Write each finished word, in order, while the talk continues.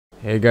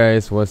Hey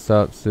guys, what's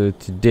up? So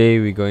today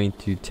we're going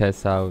to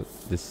test out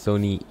the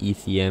Sony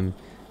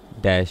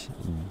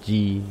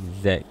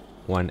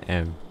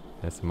ECM-GZ1M.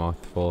 That's a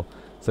mouthful.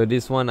 So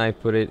this one I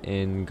put it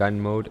in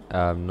gun mode.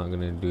 I'm not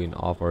gonna do it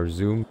off or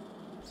zoom,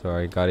 so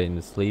I got it in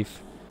the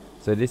sleeve.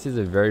 So this is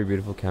a very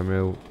beautiful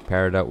camera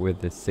paired up with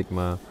the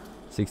Sigma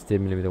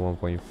 16mm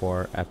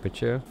 1.4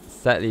 aperture.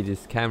 Sadly,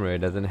 this camera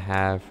doesn't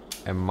have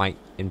a mic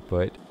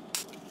input.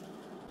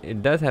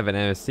 It does have an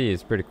NFC,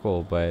 it's pretty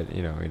cool, but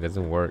you know, it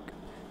doesn't work.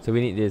 So we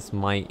need this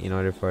mic in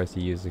order for us to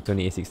use the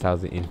Sony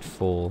A6000 in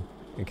full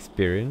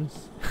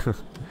experience.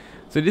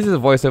 So this is a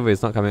voiceover,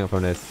 it's not coming up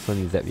from the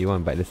Sony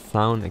ZV-1, but the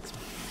sound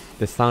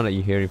that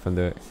you're hearing from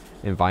the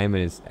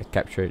environment is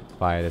captured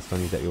by the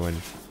Sony ZV-1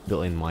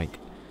 built-in mic.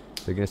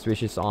 So we're gonna switch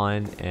this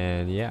on,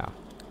 and yeah,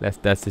 let's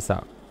test this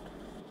out.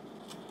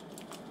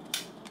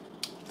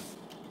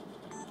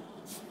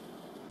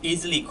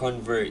 Easily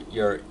convert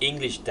your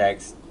English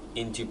text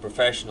into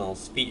professional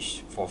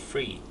speech for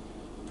free.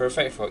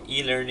 Perfect for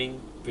e-learning,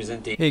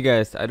 presentation. Hey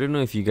guys, I don't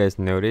know if you guys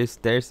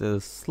noticed, there's a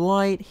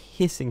slight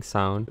hissing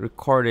sound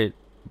recorded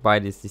by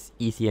this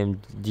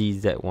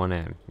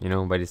ECM-GZ1M, you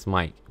know, by this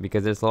mic,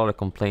 because there's a lot of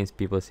complaints,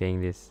 people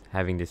saying this,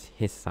 having this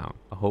hiss sound.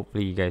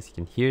 Hopefully you guys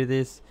can hear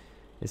this.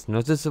 It's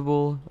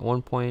noticeable at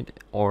one point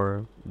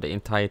or the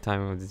entire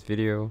time of this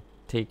video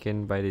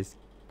taken by this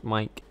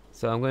mic.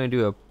 So I'm going to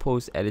do a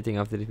post editing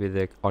after this with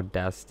the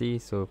Audacity,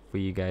 so for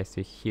you guys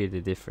to hear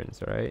the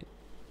difference, alright?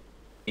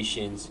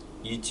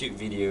 YouTube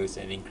videos,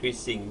 and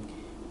increasing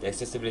the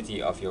accessibility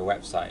of your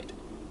website.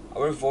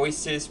 Our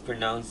voices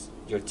pronounce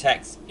your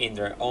text in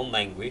their own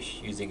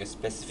language using a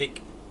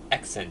specific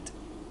accent.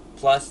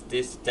 Plus,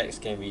 this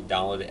text can be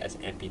downloaded as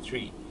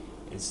MP3.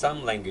 In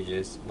some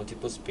languages,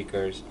 multiple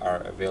speakers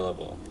are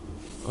available.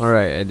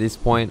 Alright, at this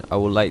point, I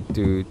would like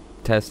to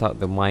test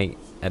out the mic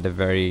at a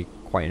very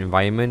quiet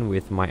environment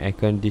with my air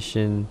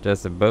condition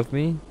just above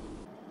me.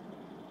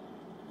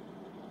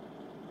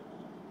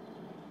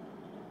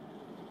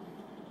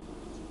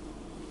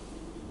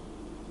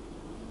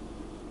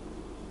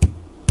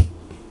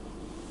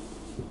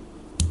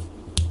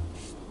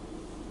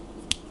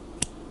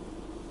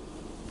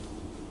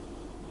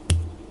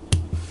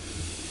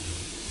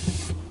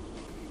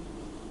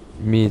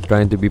 Me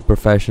trying to be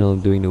professional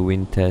doing the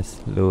wind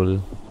test,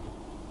 lol.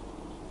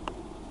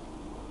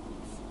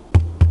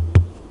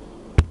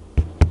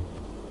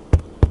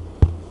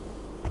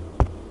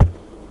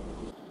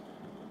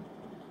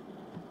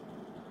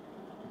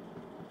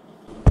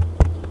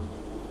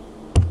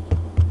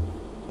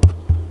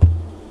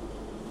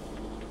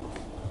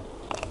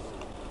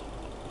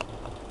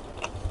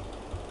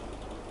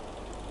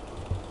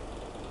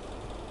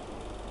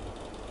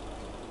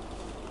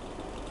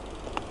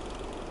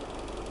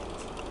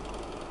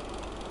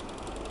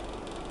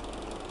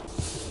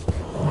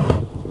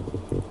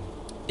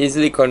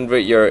 Easily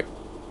convert your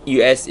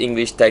US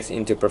English text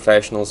into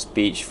professional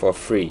speech for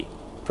free.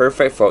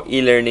 Perfect for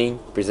e-learning,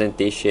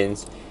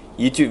 presentations,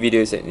 YouTube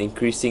videos, and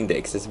increasing the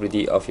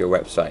accessibility of your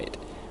website.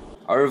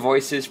 Our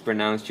voices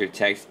pronounce your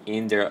text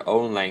in their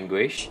own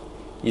language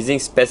using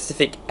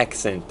specific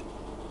accent.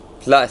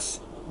 Plus,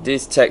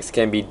 this text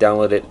can be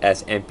downloaded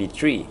as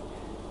MP3.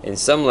 In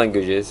some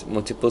languages,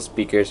 multiple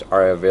speakers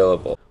are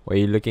available. What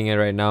you're looking at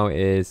right now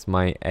is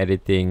my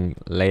editing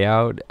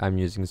layout. I'm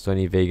using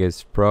Sony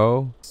Vegas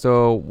Pro.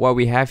 So what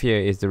we have here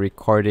is the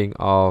recording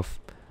of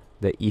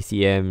the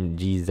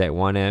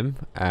ECM-GZ1M.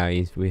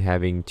 We're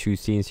having two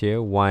scenes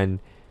here. One,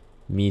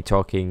 me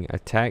talking a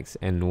text,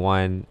 and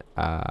one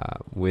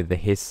with the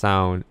hiss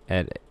sound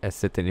at a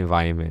certain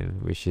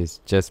environment, which is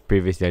just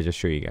previously I just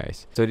showed you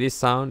guys. So this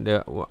sound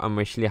that I'm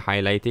actually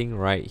highlighting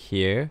right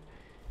here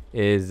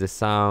is the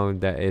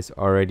sound that is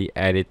already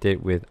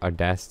edited with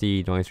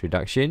Audacity noise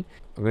reduction.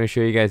 I'm going to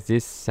show you guys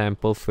this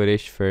sample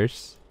footage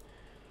first.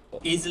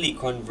 Easily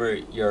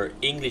convert your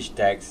English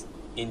text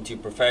into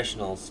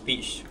professional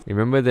speech.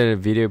 Remember the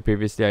video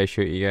previously I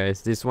showed you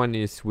guys? This one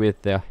is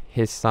with the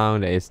hiss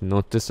sound that is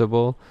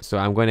noticeable. So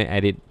I'm going to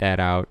edit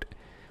that out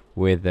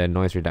with the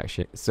noise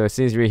reduction. So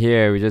since we're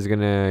here, we're just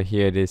going to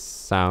hear this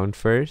sound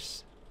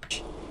first.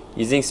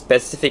 Using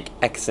specific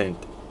accent.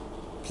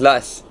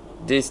 Plus,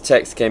 this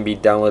text can be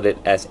downloaded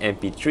as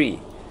MP3.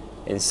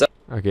 In some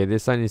Okay,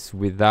 this one is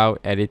without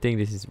editing.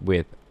 This is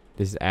with.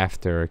 This is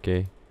after,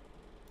 okay?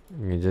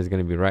 It's just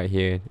gonna be right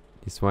here.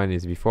 This one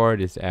is before,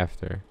 this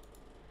after.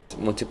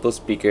 multiple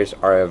speakers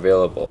are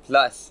available.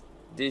 Plus,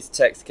 this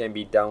text can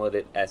be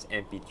downloaded as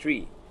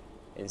MP3.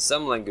 In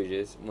some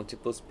languages,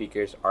 multiple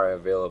speakers are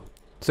available.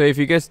 So if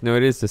you guys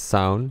notice, the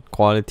sound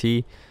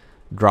quality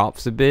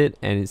drops a bit,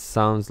 and it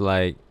sounds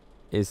like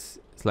it's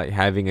like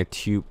having a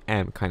tube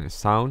amp kind of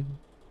sound.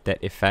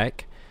 That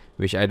effect,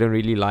 which I don't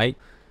really like.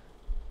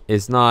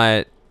 It's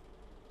not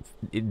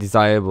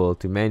desirable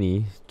to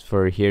many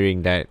for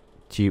hearing that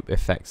tube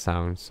effect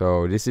sound.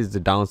 So this is the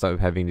downside of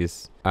having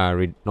this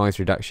noise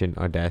reduction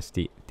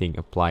Audacity thing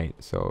applied.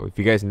 So if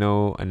you guys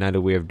know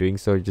another way of doing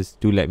so, just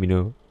do let me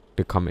know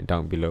the comment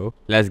down below.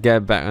 Let's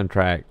get back on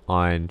track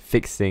on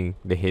fixing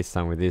the hiss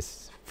sound with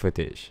this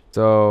footage.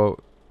 So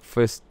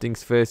first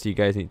things first, you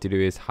guys need to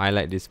do is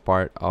highlight this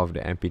part of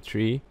the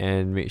MP3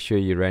 and make sure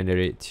you render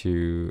it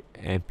to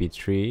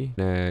MP3.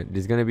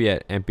 This is gonna be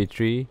at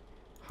MP3,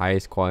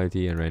 highest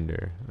quality, and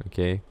render.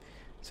 Okay,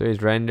 so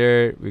it's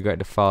rendered. We got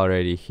the file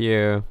ready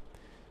here,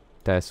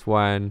 test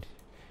 1,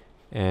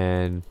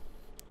 and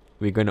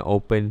we're gonna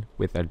open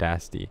with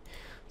Audacity.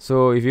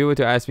 So if you were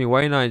to ask me,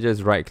 why not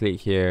just right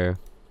click here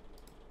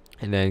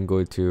and then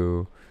go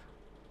to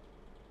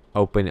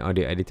open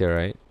audio editor,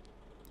 right?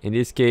 In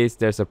this case,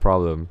 there's a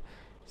problem.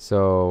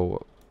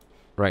 So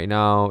right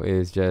now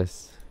is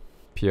just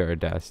pure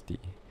Audacity.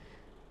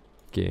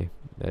 Okay,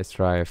 let's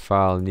try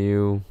file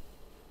new.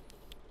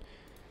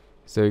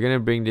 So you're gonna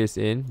bring this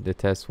in, the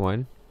test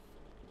 1.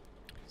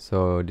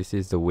 So this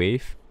is the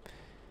wave.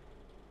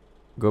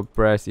 Go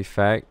press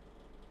effect,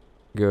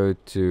 go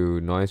to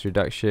noise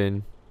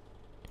reduction.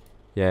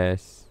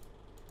 Yes,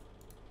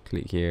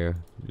 click here,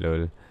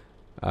 lol.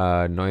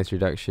 Noise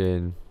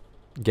reduction,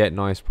 get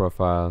noise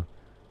profile,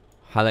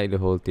 highlight the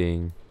whole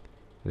thing,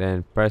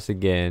 then press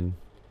again,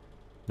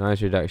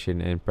 noise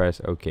reduction, and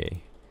press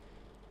OK.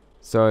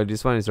 So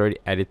this one is already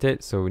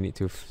edited, so we need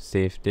to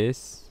save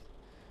this,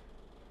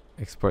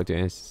 export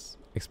as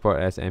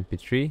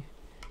MP3,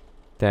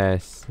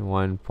 test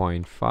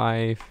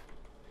 1.5,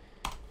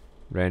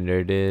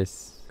 render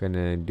this.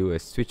 Gonna do a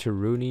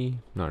switcheroonie,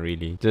 not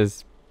really,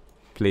 just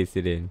place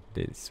it in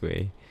this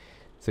way.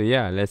 So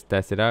yeah, let's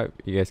test it out.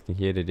 You guys can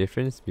hear the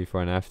difference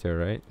before and after,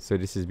 right? So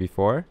this is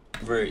before.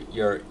 Convert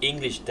your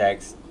English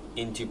text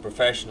into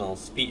professional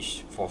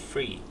speech for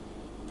free.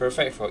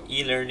 Perfect for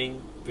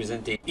e-learning,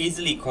 presentation.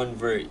 Easily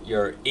convert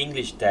your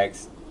English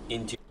text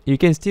into... You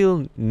can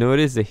still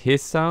notice the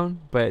hiss sound,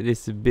 but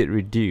it's a bit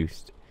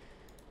reduced.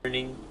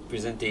 Learning,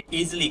 presentation.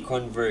 Easily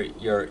convert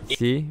your...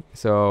 See?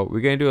 So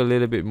we're gonna do a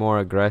little bit more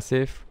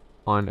aggressive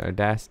on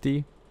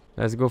Audacity.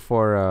 Let's go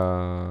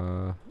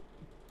for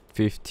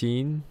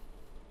 15.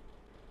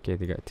 Okay,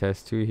 they got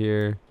test 2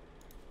 here.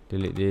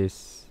 Delete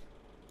this.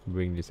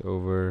 Bring this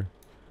over.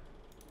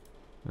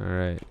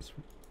 Alright.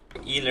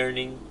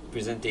 E-learning,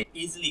 presentation.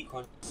 Easily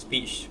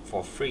speech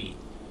for free.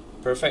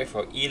 Perfect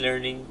for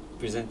e-learning,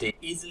 presentation.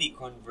 Easily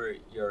convert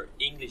your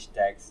English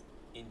text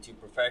into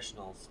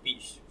professional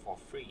speech for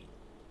free.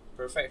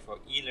 Perfect for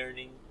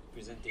e-learning,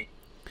 presentation.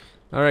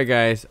 Alright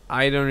guys,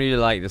 I don't really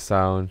like the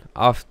sound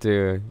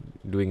after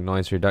doing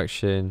noise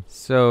reduction.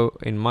 So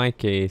in my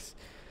case,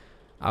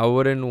 I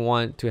wouldn't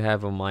want to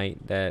have a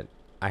mic that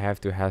I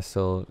have to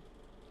hassle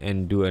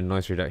and do a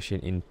noise reduction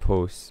in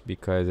post,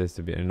 because it's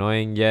a bit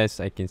annoying. Yes,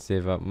 I can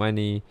save up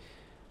money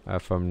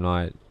from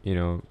not,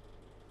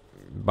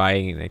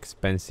 buying an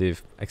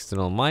expensive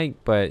external mic,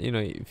 but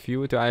if you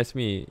were to ask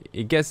me,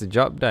 it gets the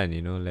job done.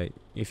 Like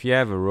if you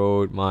have a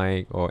Rode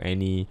mic or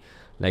any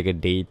like a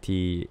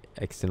Deity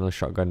external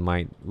shotgun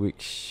mic,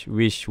 which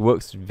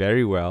works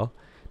very well,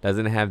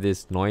 doesn't have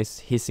this noise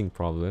hissing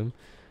problem,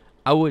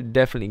 I would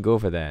definitely go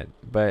for that.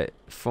 But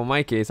for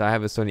my case, I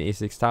have a Sony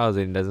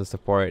A6000, doesn't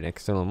support an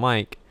external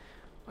mic.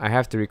 I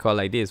have to record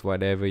like this,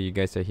 whatever you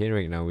guys are hearing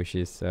right now, which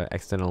is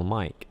external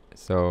mic.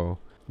 So,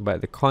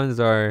 but the cons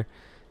are,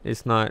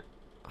 it's not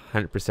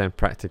 100%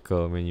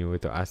 practical when you were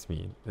to ask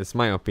me. That's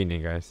my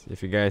opinion, guys.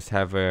 If you guys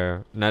have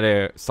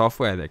another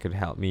software that could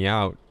help me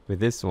out with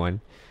this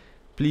one,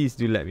 please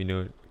do let me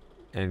know,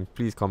 and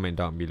please comment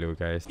down below,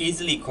 guys.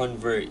 Easily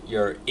convert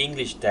your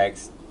English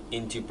text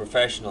into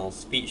professional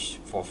speech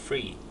for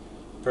free.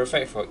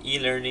 Perfect for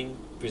e-learning,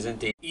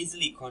 presentation.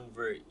 Easily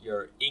convert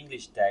your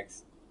English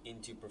text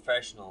into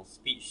professional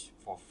speech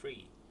for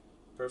free.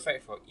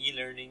 Perfect for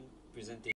e-learning, presentation.